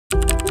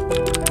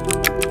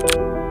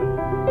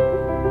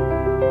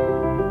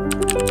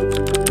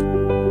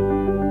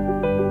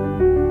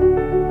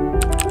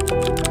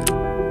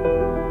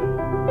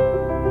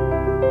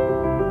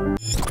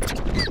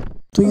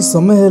ये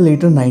समय है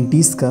लेटर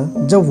 90s का,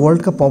 जब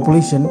वर्ल्ड का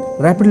पॉपुलेशन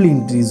रैपिडली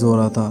इंक्रीज हो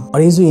रहा था।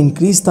 और ये जो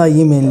इंक्रीज था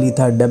ये मेनली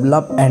था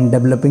डेवलप एंड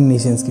डेवलपिंग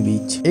नेशंस के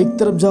बीच। एक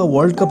तरफ जहाँ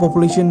वर्ल्ड का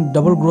पॉपुलेशन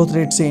डबल ग्रोथ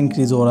रेट से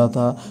इंक्रीज हो रहा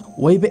था,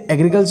 वहीं पे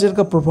एग्रीकल्चर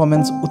का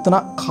परफॉर्मेंस उतना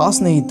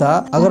खास नहीं था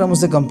अगर हम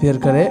उसे कंपेयर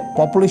करें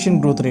पॉपुलेशन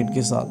ग्रोथ रेट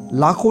के साथ।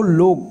 लाखों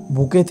लोग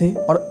भूखे थे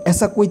और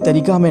ऐसा कोई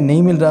तरीका हमें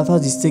नहीं मिल रहा था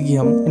जिससे कि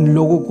हम इन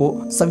लोगों को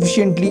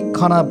सफिशिएंटली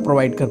खाना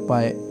प्रोवाइड कर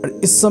पाए। और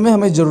इस समय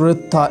हमें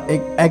जरूरत था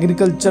एक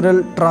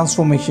एग्रीकल्चरल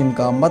ट्रांसफॉर्मेशन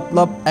का,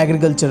 मतलब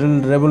एग्रीकल्चरल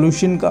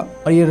रेवोल्यूशन का।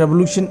 और ये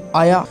रेवोल्यूशन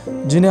आया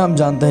जिन्हें हम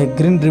जानते हैं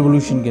ग्रीन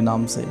रेवोल्यूशन के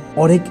नाम से।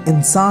 और एक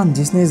इंसान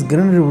जिसने इस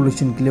ग्रीन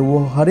रेवोल्यूशन के लिए वो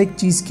हर एक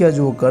चीज किया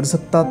जो वो कर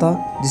सकता था,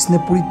 जिसने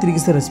पूरी तरीके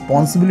से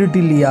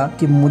रिस्पॉन्सिबिलिटी लिया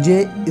कि मुझे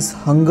इस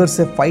हंगर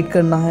से फाइट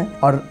करना है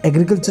और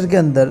एग्रीकल्चर के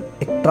अंदर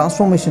एक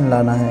ट्रांसफॉर्मेशन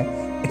लाना है,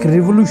 एक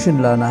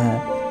रिवोल्यूशन लाना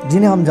है,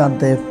 जिन्हें हम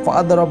जानते हैं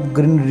फादर ऑफ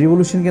ग्रीन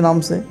रिवोल्यूशन के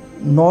नाम से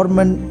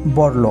नॉर्मन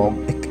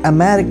बोरलॉग, एक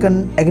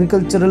अमेरिकन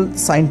एग्रीकल्चरल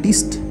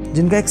साइंटिस्ट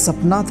जिनका एक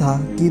सपना था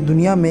कि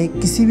दुनिया में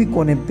किसी भी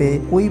कोने पे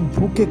कोई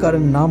भूख के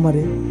कारण ना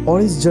मरे।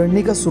 और इस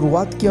जर्नी का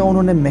शुरुआत किया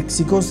उन्होंने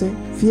मेक्सिको से,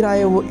 फिर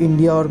आए वो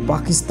इंडिया और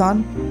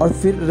पाकिस्तान, और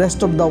फिर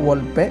रेस्ट ऑफ द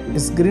वर्ल्ड पे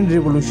इस ग्रीन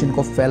रिवोल्यूशन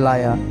को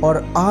फैलाया।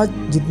 और आज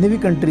जितने भी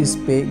कंट्रीज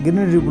पे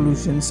ग्रीन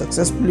रिवोल्यूशन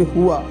सक्सेसफुली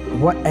हुआ,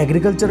 वह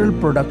एग्रीकल्चरल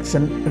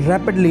प्रोडक्शन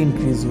रैपिडली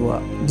इंक्रीज हुआ,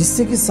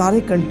 जिससे कि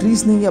सारे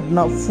कंट्रीज ने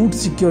अपना फूड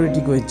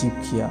सिक्योरिटी को अचीव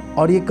किया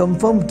और ये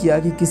कंफर्म किया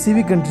कि किसी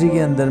भी कंट्री के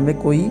अंदर में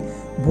कोई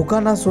भूखा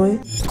ना सोए।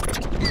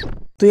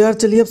 तो यार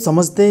चलिए अब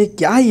समझते हैं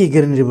क्या है ये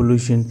ग्रीन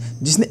रिवोल्यूशन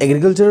जिसने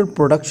एग्रीकल्चरल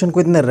प्रोडक्शन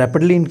को इतना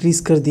रैपिडली इंक्रीज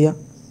कर दिया।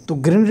 तो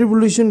green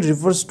revolution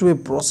refers to a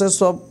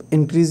process of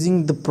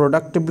increasing the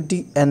productivity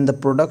and the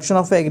production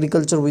of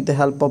agriculture with the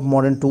help of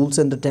modern tools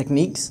and the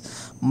techniques.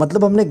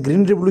 मतलब हमने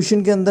ग्रीन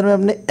रिवोल्यूशन के अंदर में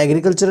अपने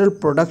एग्रीकल्चरल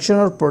प्रोडक्शन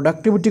और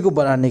प्रोडक्टिविटी को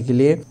बढ़ाने के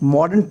लिए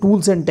मॉडर्न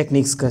टूल्स एंड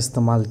टेक्निक्स का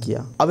इस्तेमाल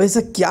किया। अब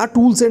ऐसा क्या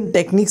टूल्स एंड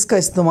टेक्निक्स का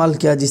इस्तेमाल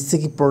किया जिससे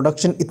कि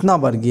प्रोडक्शन इतना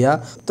बढ़ गया?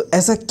 तो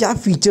ऐसा क्या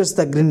फीचर्स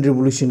था ग्रीन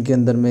रिवोल्यूशन के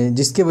अंदर में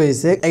जिसके वजह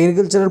से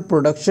एग्रीकल्चरल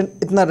प्रोडक्शन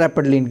इतना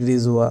रैपिडली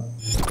इंक्रीज हुआ?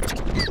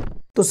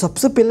 तो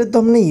सबसे पहले तो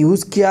हमने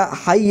यूज़ किया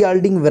हाई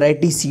यील्डिंग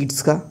वैरायटी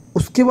सीड्स का।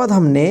 उसके बाद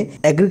हमने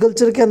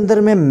एग्रीकल्चर के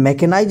अंदर में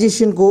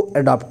मैकेनाइजेशन को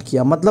अडॉप्ट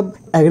किया, मतलब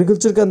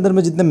एग्रीकल्चर के अंदर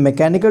में जितने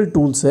मैकेनिकल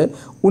टूल्स है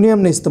उन्हें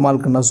हमने इस्तेमाल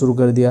करना शुरू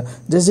कर दिया,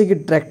 जैसे कि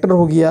ट्रैक्टर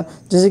हो गया,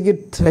 जैसे कि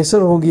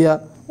थ्रेशर हो गया।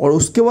 और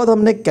उसके बाद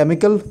हमने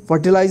केमिकल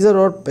फर्टिलाइज़र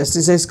और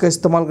पेस्टिसाइड्स का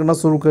इस्तेमाल करना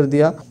शुरू कर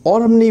दिया।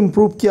 और हमने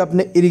इम्प्रूव किया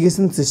अपने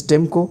इरिगेशन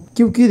सिस्टम को,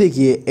 क्योंकि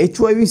देखिए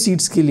HYV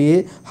सीड्स के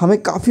लिए हमें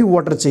काफ़ी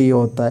वाटर चाहिए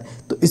होता है,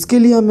 तो इसके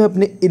लिए हमें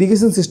अपने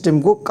इरिगेशन सिस्टम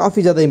को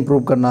काफ़ी ज़्यादा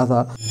इम्प्रूव करना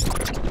था।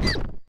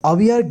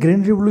 अब यार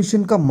ग्रीन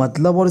रिवोल्यूशन का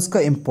मतलब और इसका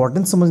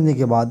इम्पोर्टेंस समझने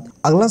के बाद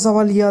अगला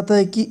सवाल ये आता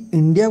है कि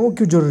इंडिया को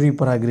क्यों जरूरी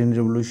पड़ा ग्रीन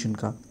रिवोल्यूशन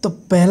का। तो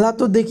पहला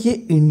तो देखिए,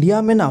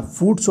 इंडिया में ना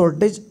फूड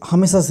शॉर्टेज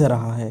हमेशा से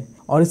रहा है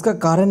और इसका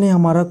कारण है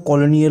हमारा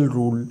कॉलोनियल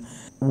रूल।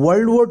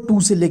 वर्ल्ड वॉर 2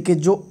 से लेके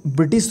जो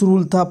ब्रिटिश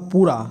रूल था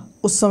पूरा,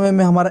 उस समय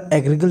में हमारा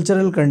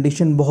एग्रीकल्चरल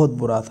कंडीशन बहुत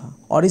बुरा था।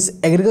 और इस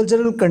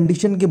एग्रीकल्चरल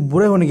कंडीशन के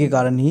बुरे होने के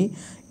कारण ही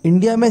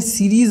इंडिया में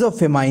सीरीज ऑफ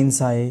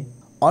फेमाइंस आए।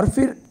 और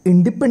फिर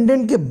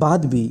इंडिपेंडेंट के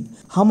बाद भी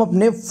हम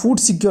अपने फूड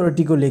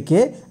सिक्योरिटी को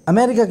लेके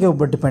अमेरिका के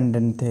ऊपर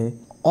डिपेंडेंट थे।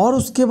 और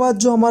उसके बाद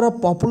जो हमारा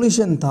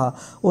पॉपुलेशन था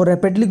वो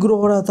रैपिडली ग्रो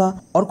हो रहा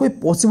था और कोई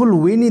पॉसिबल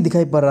वे नहीं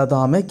दिखाई पड़ रहा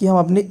था हमें कि हम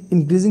अपने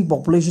इंक्रीजिंग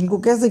पॉपुलेशन को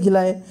कैसे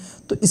खिलाएं।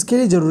 तो इसके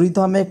लिए ज़रूरी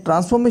था हमें एक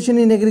ट्रांसफॉर्मेशन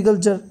इन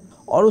एग्रीकल्चर।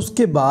 और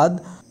उसके बाद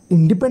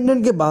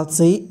इंडिपेंडेंट के बाद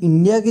से ही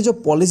इंडिया के जो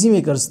पॉलिसी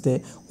मेकर्स थे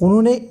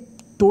उन्होंने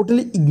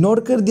टोटली इग्नोर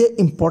कर दिया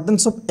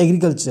इम्पोर्टेंस ऑफ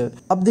एग्रीकल्चर।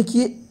 अब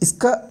देखिए,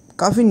 इसका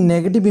काफ़ी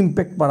नेगेटिव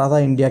इम्पैक्ट पड़ा था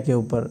इंडिया के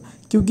ऊपर,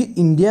 क्योंकि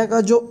इंडिया का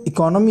जो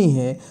इकोनॉमी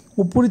है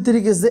वो पूरी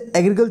तरीके से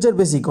एग्रीकल्चर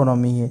बेस्ड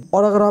इकोनॉमी है।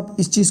 और अगर आप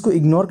इस चीज़ को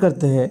इग्नोर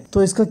करते हैं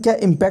तो इसका क्या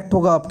इम्पैक्ट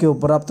होगा आपके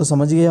ऊपर, आप तो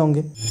समझ गए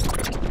होंगे।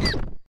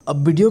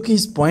 अब वीडियो के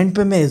इस पॉइंट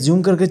पे मैं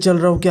एज्यूम करके चल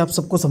रहा हूँ कि आप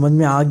सबको समझ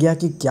में आ गया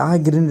कि क्या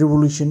है ग्रीन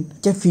रिवोल्यूशन,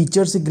 क्या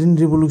फीचर्स है ग्रीन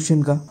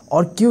रिवोल्यूशन का,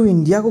 और क्यों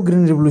इंडिया को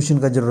ग्रीन रिवोल्यूशन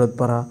का जरूरत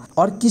पड़ा,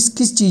 और किस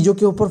किस चीज़ों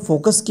के ऊपर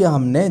फोकस किया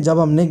हमने जब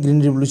हमने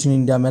ग्रीन रिवोल्यूशन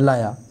इंडिया में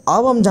लाया।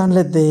 अब हम जान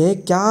लेते हैं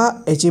क्या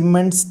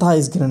अचीवमेंट्स था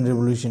इस ग्रीन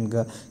रिवोल्यूशन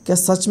का, क्या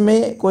सच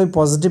में कोई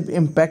पॉजिटिव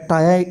इम्पैक्ट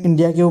आया है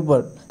इंडिया के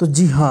ऊपर। तो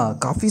जी हाँ,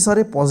 काफ़ी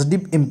सारे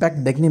पॉजिटिव इम्पैक्ट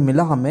देखने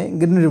मिला हमें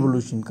ग्रीन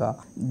रिवोल्यूशन का।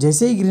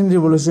 जैसे ही ग्रीन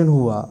रिवोल्यूशन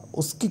हुआ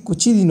उसके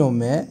कुछ ही दिनों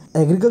में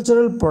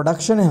एग्रीकल्चरल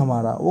प्रोडक्शन है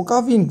हमारा वो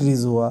काफ़ी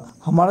इंक्रीज हुआ।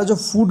 हमारा जो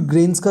फूड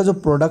ग्रेन्स का जो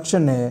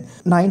प्रोडक्शन है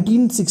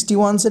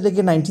 1961 से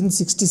लेकर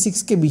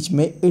 1966 के बीच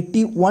में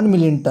 81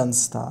 मिलियन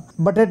टन्स था,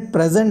 बट एट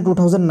प्रेजेंट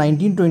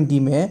 2019-20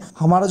 में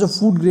हमारा जो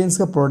फूड ग्रेन्स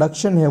का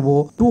प्रोडक्शन है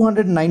वो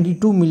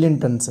 292 मिलियन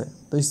टन्स है।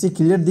 तो इससे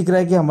क्लियर दिख रहा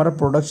है कि हमारा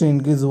प्रोडक्शन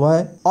इंक्रीज हुआ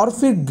है। और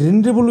फिर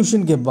ग्रीन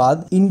रिवोल्यूशन के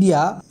बाद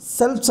इंडिया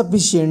सेल्फ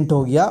सफिशिएंट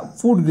हो गया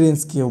फूड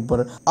ग्रेन्स के ऊपर।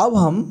 अब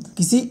हम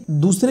किसी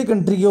दूसरे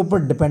कंट्री के ऊपर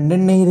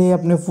डिपेंडेंट नहीं रहे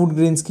अपने फूड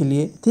ग्रेन्स के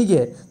लिए, ठीक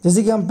है।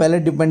 जैसे कि हम पहले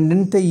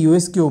डिपेंडेंट थे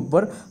यूएस के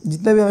ऊपर,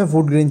 जितना भी हमें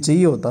फूड ग्रेन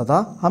चाहिए होता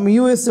था हम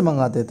यूएस से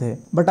मंगाते थे,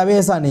 बट अभी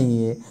ऐसा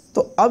नहीं है।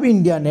 तो अब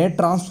इंडिया ने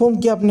ट्रांसफॉर्म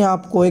किया अपने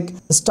आप को एक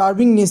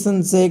स्टार्विंग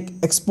नेशन से एक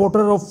एक्सपोर्टर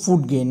ऑफ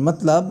फूड ग्रेन।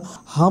 मतलब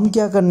हम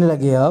क्या करने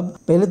लगे, अब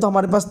पहले तो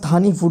हमारे पास था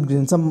नहीं फूड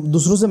ग्रेन, हम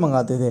दूसरों से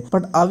मंगाते थे,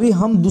 बट अभी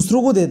हम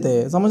दूसरों को देते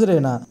हैं, समझ रहे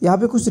हैं ना। यहाँ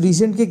पे कुछ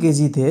रिसेंट के केस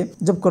ही थे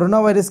जब कोरोना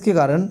वायरस के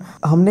कारण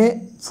हमने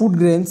फूड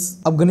ग्रेन्स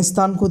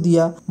अफगानिस्तान को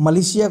दिया,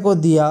 मलेशिया को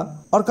दिया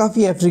और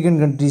काफ़ी अफ्रीकन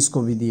कंट्रीज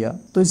को भी दिया।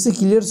 तो इससे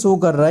क्लियर शो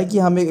कर रहा है कि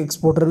हम एक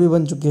एक्सपोर्टर भी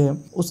बन चुके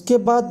हैं। उसके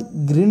बाद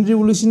ग्रीन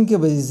रिवोल्यूशन की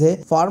वजह से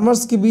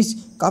फार्मर्स के बीच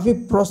काफ़ी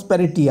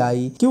प्रॉस्पेरिटी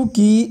आई,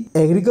 क्योंकि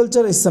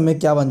एग्रीकल्चर इस समय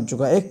क्या बन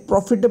चुका है, एक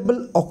प्रॉफिटेबल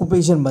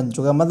ऑक्यूपेशन बन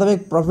चुका है, मतलब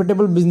एक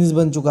प्रॉफिटेबल बिजनेस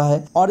बन चुका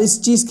है। और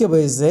इस चीज़ के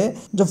वजह से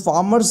जो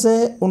फार्मर्स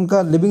है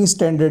उनका लिविंग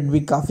स्टैंडर्ड भी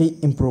काफ़ी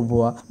इंप्रूव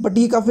हुआ। बट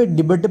ये काफ़ी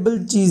डिबेटेबल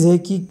चीज़ है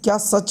कि क्या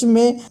सच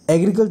में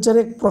एग्रीकल्चर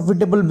एक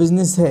प्रॉफिटेबल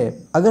बिजनेस है।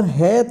 अगर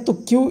है तो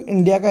क्यों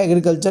इंडिया का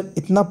एग्रीकल्चर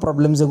इतना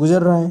प्रॉब्लम से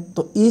गुजर रहा है।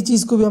 तो ये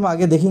चीज को भी हम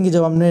आगे देखेंगे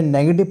जब हमने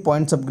negative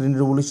points of green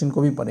revolution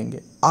को भी पढ़ेंगे।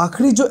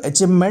 आखिरी जो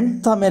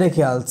अचीवमेंट था मेरे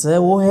ख्याल से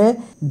वो है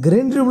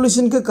ग्रीन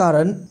रिवोल्यूशन के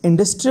कारण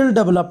इंडस्ट्रियल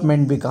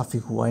डेवलपमेंट भी काफी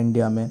हुआ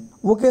इंडिया में।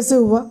 वो कैसे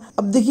हुआ,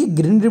 अब देखिए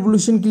ग्रीन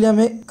रिवोल्यूशन के लिए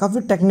हमें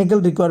काफ़ी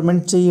टेक्निकल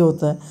रिक्वायरमेंट चाहिए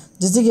होता है,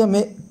 जैसे कि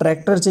हमें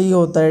ट्रैक्टर चाहिए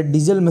होता है,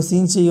 डीजल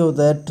मशीन चाहिए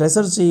होता है,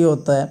 थ्रेशर चाहिए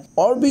होता है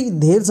और भी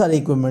ढेर सारे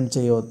इक्विपमेंट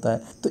चाहिए होता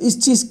है। तो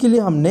इस चीज़ के लिए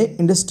हमने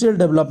इंडस्ट्रियल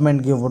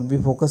डेवलपमेंट के ऊपर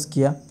भी फोकस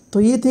किया। तो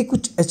ये थे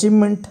कुछ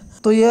अचीवमेंट।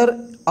 तो यार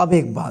अब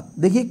एक बात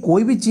देखिए,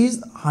 कोई भी चीज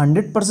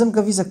 100%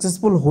 कभी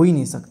सक्सेसफुल हो ही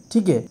नहीं सकती,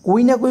 ठीक है।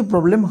 कोई ना कोई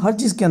प्रॉब्लम हर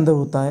चीज के अंदर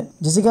होता है,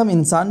 जैसे कि हम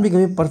इंसान भी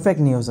कभी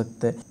परफेक्ट नहीं हो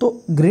सकते।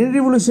 तो ग्रीन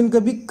रिवोल्यूशन के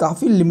भी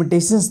काफी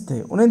लिमिटेशंस थे,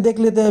 उन्हें देख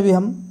लेते हैं अभी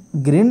हम।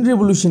 ग्रीन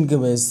रिवोल्यूशन की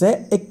वजह से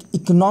एक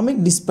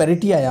इकोनॉमिक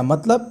डिस्पैरिटी आया,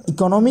 मतलब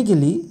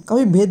इकोनॉमिकली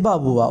काफी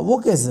भेदभाव हुआ। वो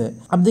कैसे,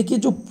 अब देखिए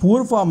जो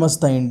पुअर फार्मर्स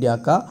था इंडिया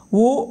का,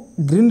 वो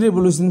ग्रीन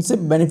रिवोल्यूशन से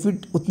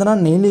बेनिफिट उतना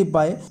नहीं ले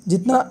पाए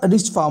जितना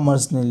रिच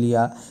फार्मर्स ने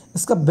लिया।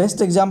 इसका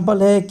बेस्ट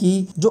एग्जांपल है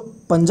कि जो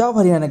पंजाब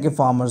हरियाणा के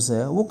फार्मर्स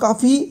है वो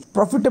काफ़ी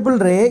प्रॉफिटेबल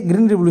रहे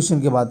ग्रीन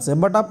रिवोल्यूशन के बाद से।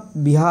 बट आप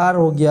बिहार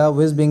हो गया,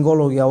 वेस्ट बंगाल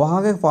हो गया,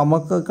 वहाँ के फार्मर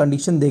का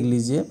कंडीशन देख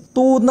लीजिए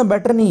तो उतना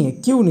बेटर नहीं है।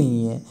 क्यों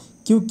नहीं है,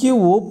 क्योंकि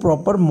वो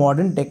proper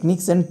modern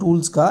techniques and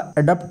tools का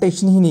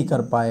अडेप्टेशन ही नहीं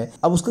कर पाए।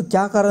 अब उसका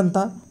क्या कारण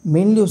था,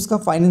 मेनली उसका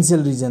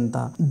फाइनेंशियल रीजन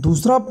था।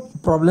 दूसरा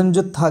प्रॉब्लम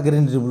जो था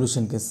ग्रीन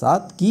रिवोल्यूशन के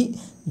साथ कि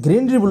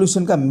ग्रीन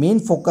रिवोल्यूशन का मेन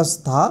फोकस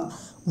था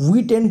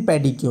व्हीट एंड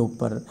पैडी के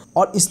ऊपर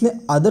और इसने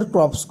अदर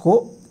क्रॉप्स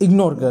को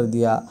इग्नोर कर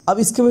दिया। अब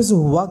इसके वजह से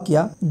हुआ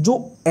क्या, जो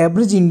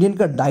एवरेज इंडियन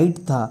का डाइट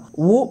था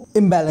वो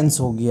इम्बैलेंस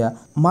हो गया,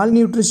 माल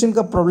न्यूट्रिशन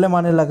का प्रॉब्लम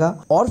आने लगा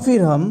और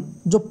फिर हम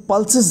जो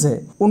पल्सेस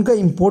है उनका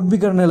इंपोर्ट भी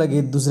करने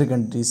लगे दूसरे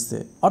कंट्रीज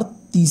से। और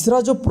तीसरा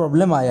जो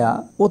प्रॉब्लम आया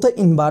वो था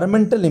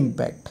इन्वायरमेंटल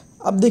इम्पैक्ट।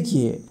 अब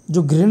देखिए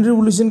जो ग्रीन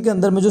रिवोल्यूशन के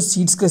अंदर में जो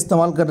सीड्स का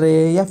इस्तेमाल कर रहे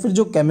हैं या फिर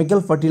जो केमिकल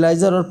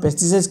फर्टिलाइजर और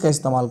पेस्टिसाइड्स का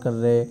इस्तेमाल कर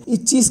रहे हैं,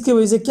 इस चीज़ की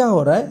वजह से क्या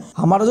हो रहा है,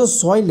 हमारा जो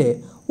सॉइल है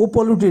वो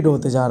पोल्यूटेड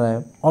होते जा रहा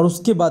है। और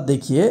उसके बाद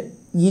देखिए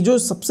ये जो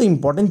सबसे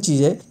इम्पोर्टेंट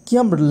चीज़ है कि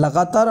हम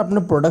लगातार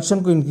अपने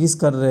प्रोडक्शन को इंक्रीज़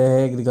कर रहे हैं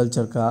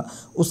एग्रीकल्चर का,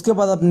 उसके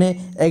बाद अपने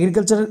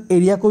एग्रीकल्चर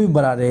एरिया को भी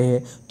बढ़ा रहे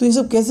हैं। तो ये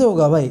सब कैसे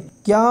होगा भाई,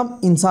 क्या हम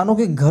इंसानों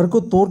के घर को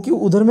तोड़ के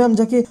उधर में हम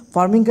जाके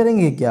फार्मिंग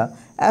करेंगे क्या,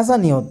 ऐसा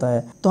नहीं होता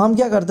है। तो हम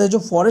क्या करते हैं, जो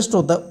फॉरेस्ट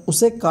होता है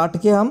उसे काट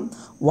के हम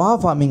वहाँ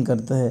फार्मिंग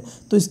करते हैं,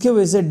 तो इसके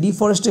वजह से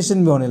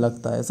डिफॉरेस्टेशन भी होने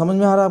लगता है। समझ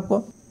में आ रहा है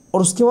आपको।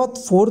 और उसके बाद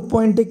फोर्थ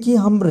पॉइंट है कि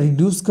हम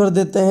रिड्यूस कर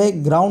देते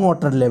हैं ग्राउंड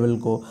वाटर लेवल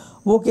को।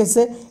 वो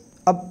कैसे,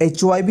 अब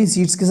HYB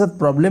सीड्स के साथ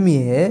प्रॉब्लम ये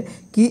है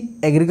कि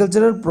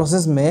एग्रीकल्चरल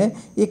प्रोसेस में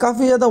ये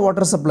काफ़ी ज़्यादा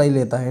वाटर सप्लाई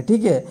लेता है,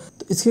 ठीक है।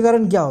 तो इसके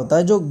कारण क्या होता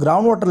है, जो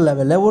ग्राउंड वाटर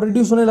लेवल है वो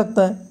रिड्यूस होने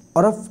लगता है।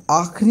 और अब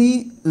आखिरी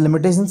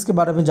लिमिटेशंस के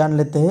बारे में जान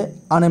लेते हैं,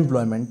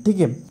 अनएम्प्लॉयमेंट, ठीक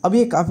है। अब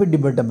ये काफ़ी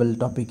डिबेटेबल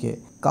टॉपिक है।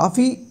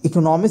 काफ़ी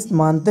इकोनॉमिस्ट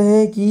मानते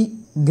हैं कि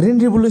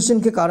ग्रीन रिवोल्यूशन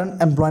के कारण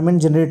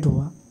एम्प्लॉयमेंट जनरेट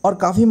हुआ और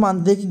काफ़ी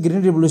मानते हैं कि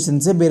ग्रीन रिवोल्यूशन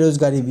से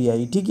बेरोजगारी भी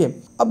आई, ठीक है।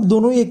 अब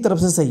दोनों ही एक तरफ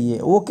से सही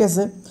है। वो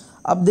कैसे,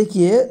 अब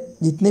देखिए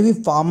जितने भी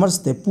फार्मर्स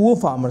थे, पुअर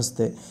फार्मर्स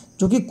थे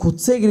जो कि खुद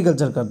से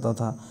एग्रीकल्चर करता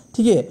था,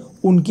 ठीक है,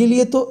 उनके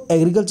लिए तो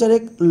एग्रीकल्चर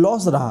एक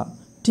लॉस रहा,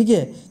 ठीक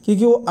है,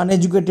 क्योंकि वो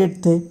अनएजुकेटेड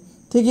थे,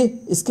 ठीक है।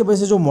 इसके वजह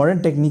से जो मॉडर्न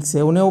टेक्निक्स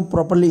है उन्हें वो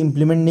प्रॉपरली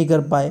इम्प्लीमेंट नहीं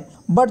कर पाए।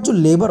 बट जो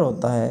लेबर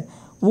होता है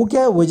वो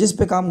क्या है, वेजेस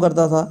पे काम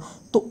करता था,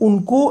 तो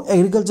उनको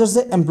एग्रीकल्चर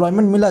से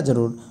एम्प्लॉयमेंट मिला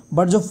जरूर,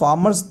 बट जो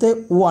फार्मर्स थे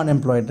वो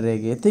अनएम्प्लॉयड रह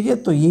गए, ठीक है।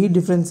 तो यही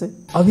डिफरेंस है।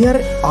 अब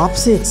यार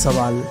आपसे एक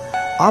सवाल,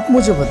 आप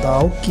मुझे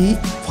बताओ कि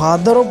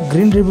father of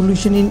green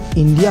revolution in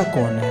India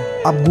कौन है।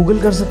 आप गूगल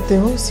कर सकते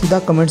हो, सीधा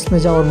कमेंट्स में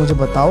जाओ और मुझे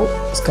बताओ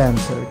इसका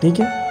आंसर, ठीक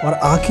है। और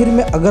आखिर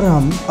में अगर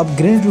हम अब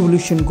ग्रीन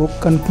रिवोल्यूशन को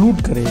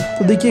कंक्लूड करें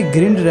तो देखिए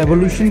ग्रीन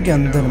रेवोल्यूशन के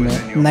अंदर में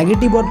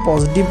नेगेटिव और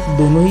पॉजिटिव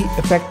दोनों ही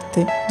इफेक्ट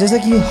थे। जैसा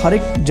कि हर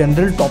एक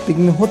जनरल टॉपिक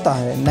में होता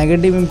है,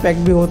 नेगेटिव इम्पैक्ट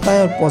भी होता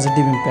है और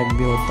पॉजिटिव इम्पैक्ट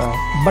भी होता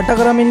है। बट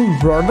अगर हम इन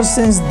ब्रॉडर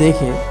सेंस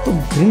देखें तो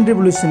ग्रीन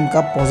रिवोल्यूशन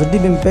का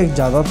पॉजिटिव इम्पैक्ट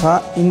ज़्यादा था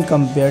in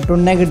compare to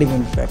negative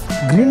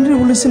impact. Green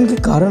revolution के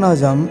कारण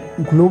आज हम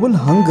ग्लोबल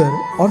हंगर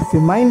और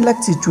फेमाइन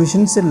लाइक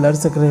सिचुएशन से लड़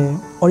सक रहे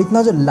हैं और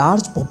इतना जो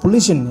लार्ज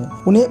पॉपुलेशन है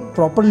उन्हें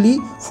प्रॉपरली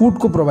फूड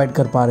को प्रोवाइड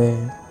कर पा रहे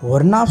हैं।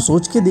 वरना आप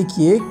सोच के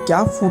देखिए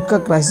क्या फूड का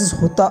क्राइसिस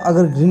होता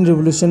अगर ग्रीन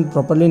रिवोल्यूशन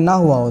प्रॉपरली ना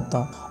हुआ होता।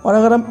 और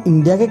अगर हम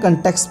इंडिया के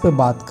कंटेक्स्ट पे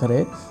बात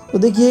करें तो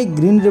देखिए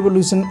ग्रीन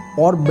रेवोल्यूशन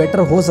और बेटर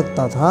हो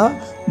सकता था,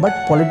 बट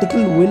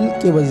पॉलिटिकल विल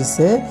की वजह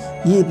से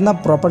ये इतना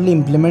प्रॉपरली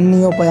इम्प्लीमेंट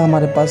नहीं हो पाया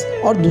हमारे पास।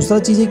 और दूसरा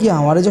चीज़ है कि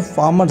हमारे जो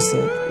फार्मर्स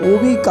है वो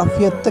भी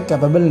काफ़ी हद तक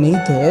कैपेबल नहीं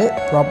थे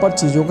प्रॉपर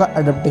चीज़ों का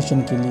अडेप्टेशन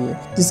के लिए,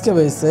 जिसके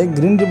वजह से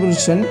ग्रीन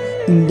रेवोल्यूशन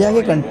इंडिया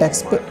के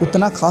कंटेक्स्ट पे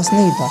उतना खास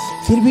नहीं था।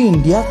 फिर भी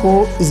इंडिया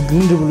को इस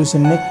ग्रीन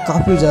रेवोल्यूशन ने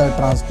काफ़ी ज़्यादा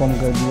ट्रांसफॉर्म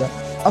कर दिया।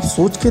 अब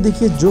सोच के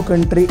देखिए, जो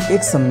कंट्री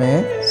एक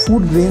समय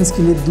फूड ग्रेन्स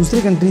के लिए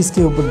दूसरी कंट्रीज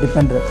के ऊपर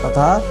डिपेंड रहता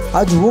था,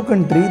 आज वो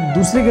कंट्री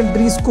दूसरी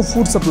कंट्रीज को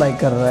फूड सप्लाई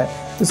कर रहा है।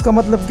 तो इसका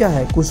मतलब क्या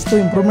है, कुछ तो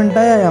इम्प्रूवमेंट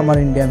आया है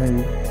हमारे इंडिया में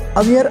भी।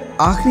 अब यार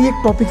आखिरी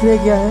एक टॉपिक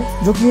रह गया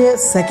है जो कि है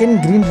second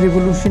green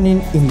revolution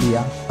in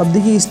India. अब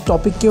देखिए इस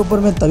टॉपिक के ऊपर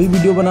मैं तभी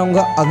वीडियो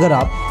बनाऊंगा अगर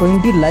आप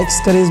 20 लाइक्स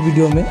करें इस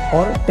वीडियो में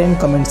और 10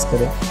 कमेंट्स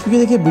करें, क्योंकि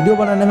देखिए वीडियो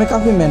बनाने में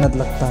काफ़ी मेहनत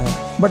लगता है,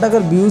 बट अगर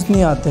व्यूज़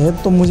नहीं आते हैं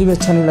तो मुझे भी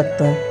अच्छा नहीं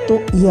लगता है। तो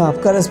ये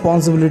आपका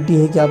रिस्पॉन्सिबिलिटी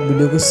है कि आप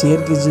वीडियो को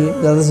शेयर कीजिए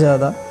ज़्यादा से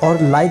ज़्यादा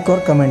और लाइक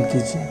और कमेंट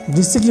कीजिए,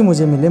 जिससे कि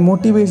मुझे मिले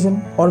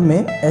मोटिवेशन और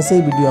मैं ऐसे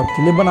ही वीडियो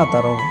आपके लिए बनाता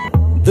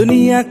रहूँ।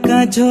 दुनिया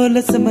का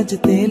झोल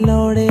समझते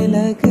लौड़े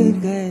लग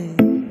गए,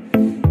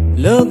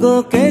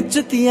 लोगों के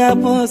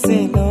चुतियापों से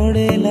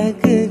लौड़े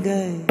लग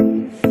गए।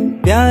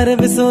 प्यार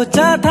भी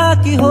सोचा था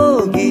कि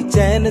होगी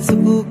चैन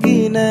सुकून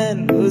की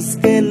नैन,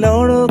 उसके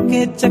लौड़ों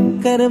के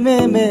चक्कर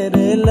में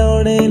मेरे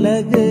लौड़े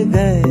लग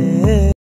गए।